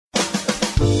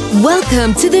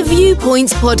Welcome to the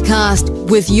Viewpoints podcast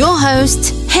with your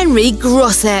host, Henry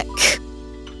Grosek.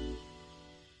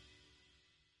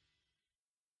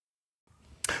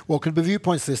 Welcome to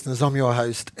Viewpoints, listeners. I'm your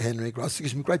host, Henry Grosek.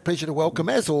 It's a great pleasure to welcome,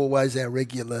 as always, our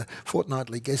regular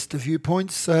fortnightly guest to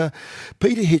Viewpoints,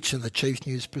 Peter Hitchener, the Chief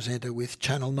News Presenter with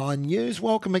Channel 9 News.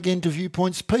 Welcome again to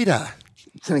Viewpoints, Peter.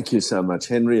 Thank you so much,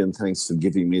 Henry, and thanks for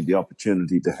giving me the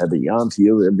opportunity to have a yarn to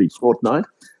you every fortnight.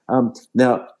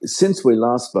 Now, since we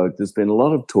last spoke, there's been a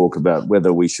lot of talk about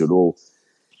whether we should all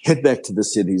head back to the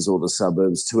cities or the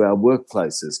suburbs, to our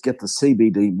workplaces, get the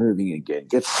CBD moving again,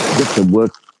 get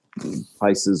the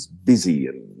workplaces busy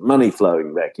and money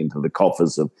flowing back into the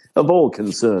coffers of all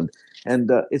concerned. And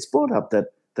it's brought up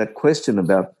that question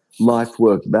about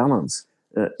life-work balance.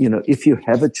 If you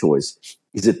have a choice,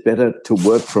 is it better to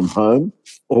work from home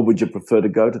or would you prefer to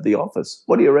go to the office?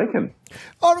 What do you reckon?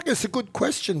 I reckon it's a good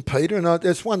question, Peter, and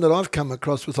it's one that I've come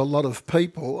across with a lot of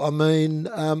people. I mean,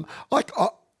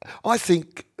 I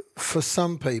think for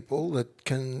some people that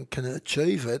can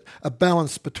achieve it, a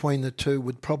balance between the two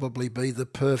would probably be the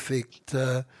perfect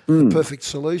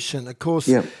solution. Of course,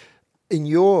 in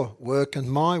your work and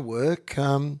my work,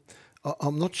 I'm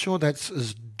not sure that's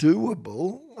as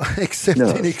doable, except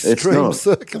in extreme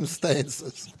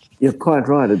circumstances. You're quite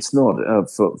right. It's not.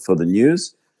 For the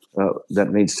news,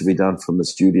 that needs to be done from the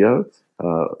studio.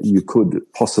 You could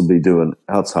possibly do an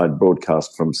outside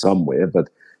broadcast from somewhere, but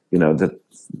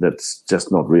that's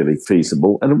just not really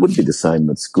feasible. And it would be the same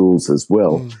at schools as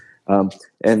well.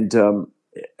 And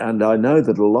I know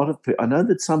that I know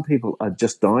that some people are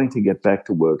just dying to get back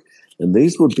to work, and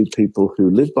these would be people who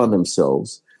live by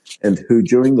themselves and who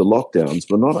during the lockdowns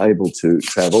were not able to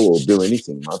travel or do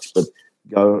anything much, but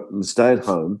go and stay at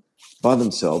home by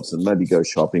themselves and maybe go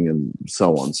shopping and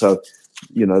so on. So,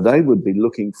 they would be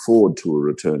looking forward to a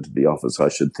return to the office, I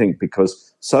should think,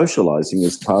 because socializing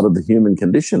is part of the human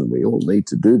condition. We all need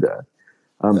to do that.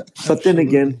 But then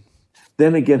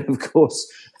again, of course,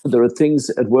 there are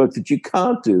things at work that you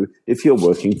can't do if you're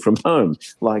working from home,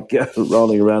 like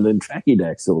rolling around in tracky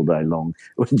dacks all day long,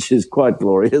 which is quite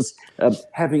glorious.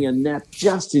 Having a nap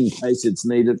just in case it's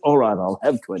needed. All right, I'll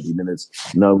have 20 minutes.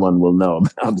 No one will know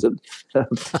about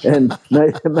it. And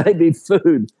maybe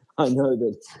food. I know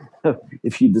that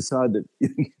if you decide that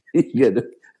you get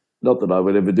not that I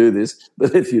would ever do this,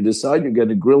 but if you decide you're going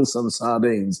to grill some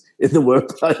sardines in the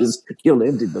workplace, you'll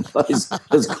empty the place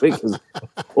as quick as,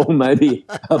 or maybe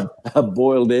a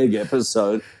boiled egg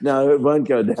episode. No, it won't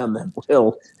go down that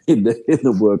well in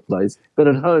the workplace. But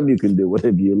at home, you can do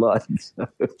whatever you like. So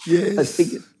yes.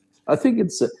 I think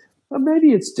it's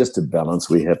maybe it's just a balance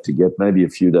we have to get. Maybe a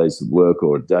few days of work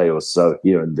or a day or so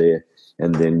here and there,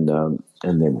 and then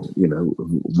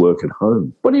work at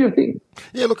home. What do you think?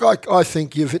 Yeah, look, I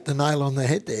think you've hit the nail on the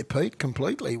head there, Pete,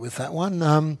 completely with that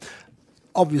one.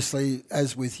 Obviously,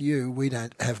 as with you, we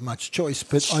don't have much choice,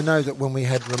 but I know that when we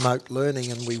had remote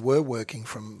learning and we were working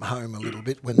from home a little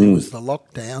bit when there was the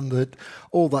lockdown, that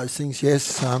all those things,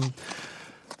 yes.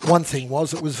 One thing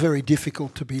was it was very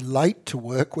difficult to be late to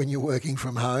work when you're working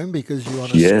from home because you're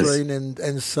on a screen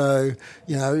and so,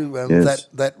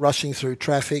 that rushing through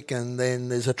traffic and then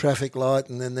there's a traffic light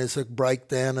and then there's a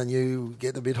breakdown and you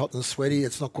get a bit hot and sweaty.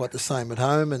 It's not quite the same at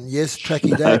home. And yes,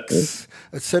 tracky dacks,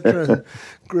 etc. and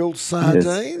grilled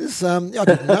sardines. I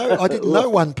didn't know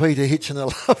one Peter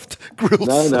Hitchener loved grilled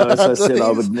sardines. No, as I said, I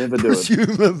would never do it.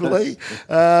 Presumably.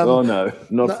 No,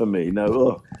 not for me.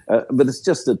 No, but it's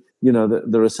just that,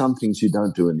 there are some things you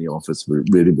don't do in the office,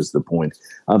 really was the point.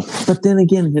 But then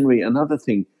again, Henry, another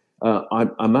thing,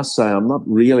 I must say I'm not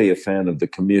really a fan of the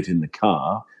commute in the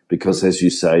car because, as you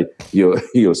say,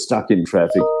 you're stuck in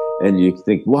traffic and you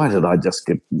think, why did I just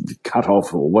get cut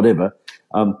off or whatever?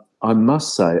 I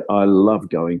must say I love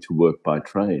going to work by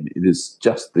train. It is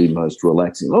just the most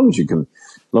relaxing, long as you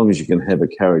can have a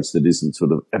carriage that isn't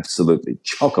sort of absolutely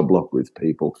chock-a-block with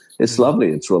people. It's lovely,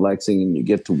 it's relaxing, and you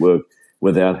get to work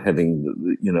without having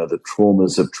the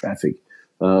traumas of traffic.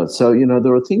 So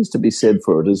there are things to be said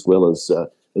for it as well as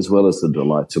the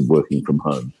delights of working from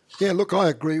home. Yeah, look, I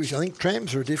agree with you. I think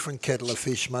trams are a different kettle of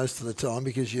fish most of the time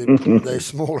because they're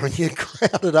smaller and you're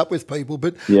crowded up with people.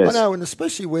 But yes. I know, and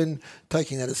especially when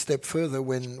taking that a step further,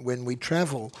 when we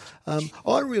travel,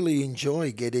 I really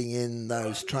enjoy getting in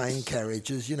those train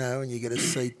carriages, and you get a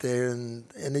seat there, and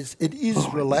it is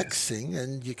relaxing,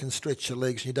 and you can stretch your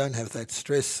legs. You don't have that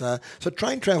stress. So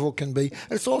train travel can be.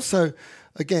 It's also,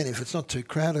 again, if it's not too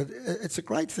crowded, it's a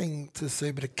great thing to see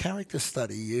a bit of character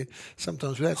study. You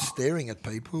sometimes, without staring at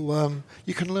people,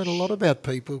 you can learn a lot about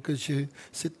people because you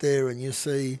sit there and you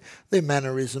see their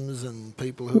mannerisms and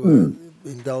people who are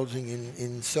indulging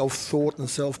in self-thought and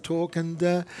self-talk. And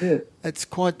It's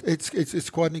quite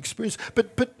an experience.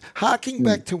 But harking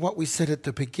back to what we said at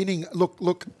the beginning,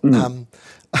 look.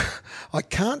 I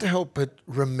can't help but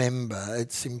remember,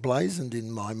 it's emblazoned in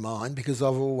my mind because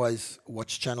I've always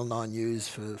watched Channel 9 News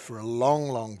for a long,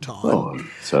 long time. Oh,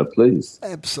 I'm so pleased.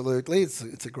 Absolutely.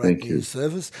 It's a great news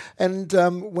service. And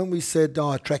when we said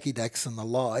tracky dacks and the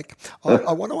like,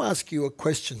 I want to ask you a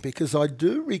question because I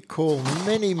do recall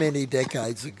many, many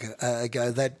decades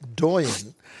ago that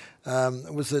doyen,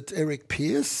 was it Eric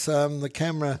Pearce? The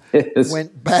camera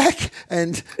went back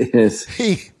and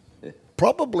he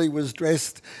probably was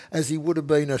dressed as he would have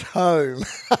been at home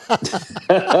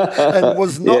and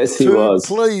was not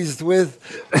pleased with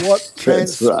what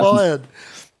transpired.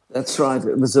 That's right.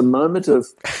 It was a moment of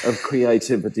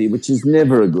creativity, which is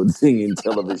never a good thing in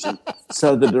television.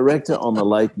 So the director on the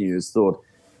late news thought,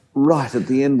 right at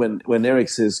the end when Eric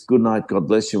says, "Good night, God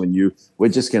bless you," and we're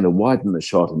just going to widen the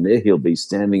shot, and there he'll be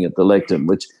standing at the lectern,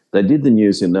 which they did the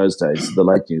news in those days, the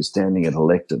late news, standing at a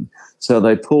lectern. So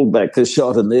they pulled back the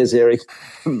shot, and there's Eric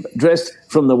dressed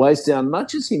from the waist down,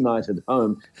 much as he might at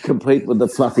home, complete with the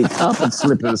fluffy carpet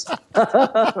slippers.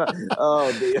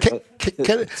 Oh, dear.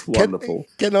 It's wonderful.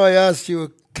 Can I ask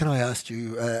you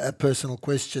a personal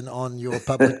question on your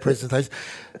public presentation?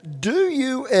 Do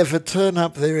you ever turn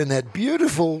up there in that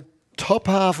beautiful top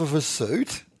half of a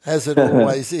suit, as it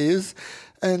always is,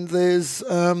 and there's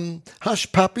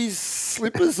hush puppies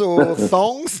slippers or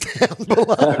thongs down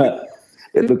below?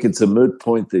 Look, it's a moot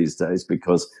point these days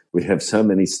because we have so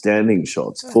many standing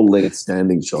shots, full-length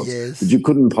standing shots, that you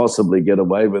couldn't possibly get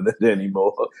away with it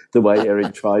anymore the way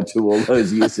Eric tried to all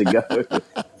those years ago.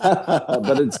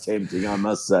 But it's tempting, I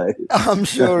must say. I'm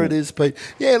sure it is, Pete.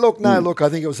 Yeah, look, I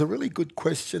think it was a really good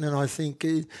question, and I think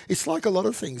it's like a lot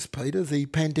of things, Peter. The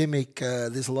pandemic,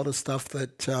 there's a lot of stuff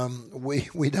that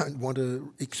we don't want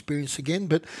to experience again,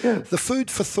 but the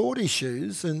food for thought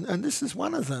issues, and this is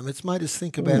one of them. It's made us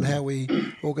think about how we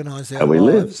organise our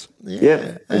lives.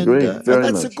 Yeah, agree. And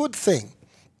that's a good thing.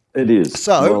 It is.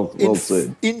 So, well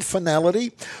said. In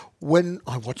finality, when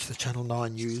I watch the Channel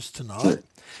 9 News tonight,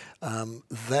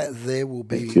 that there will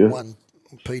be one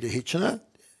Peter Hitchener.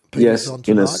 Peter's on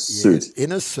tonight. In a suit. Yes,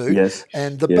 in a suit. Yes.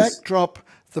 And the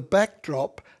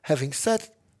backdrop, having sat,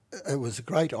 it was a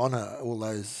great honour all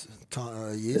those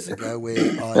years ago where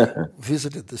I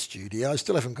visited the studio. I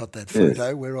still haven't got that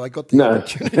photo where I got the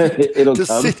opportunity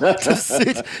to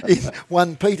sit in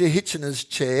one Peter Hitchener's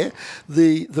chair.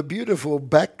 The beautiful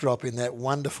backdrop in that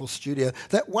wonderful studio,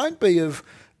 that won't be of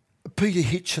Peter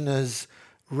Hitchener's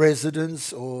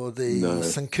residence or the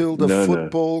St Kilda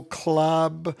Football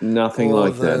Club. Nothing or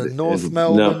like that. The North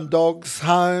Melbourne Dogs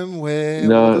Home where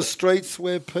all the streets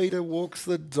where Peter walks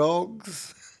the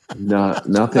dogs. No,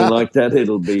 nothing like that.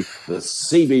 It'll be the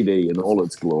CBD in all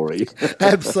its glory.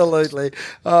 Absolutely.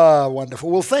 Oh, wonderful.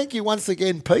 Well, thank you once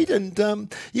again, Pete.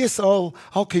 And yes, I'll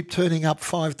keep turning up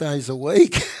 5 days a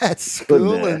week at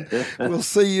school, and we'll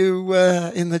see you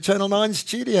in the Channel 9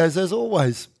 studios as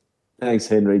always. Thanks,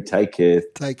 Henry. Take care.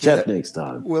 Chat next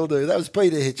time. Will do. That was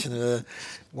Peter Hitchener, a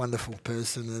wonderful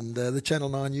person, and the Channel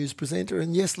 9 News presenter.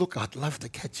 And yes, look, I'd love to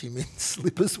catch him in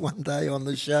slippers one day on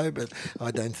the show, but I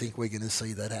don't think we're going to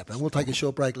see that happen. We'll take a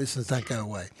short break. Listeners, don't go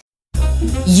away.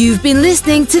 You've been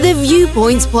listening to the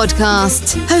Viewpoints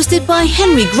podcast, hosted by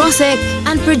Henry Grosek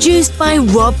and produced by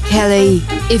Rob Kelly.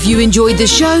 If you enjoyed the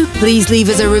show, please leave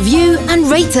us a review and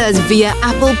rate us via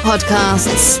Apple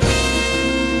Podcasts.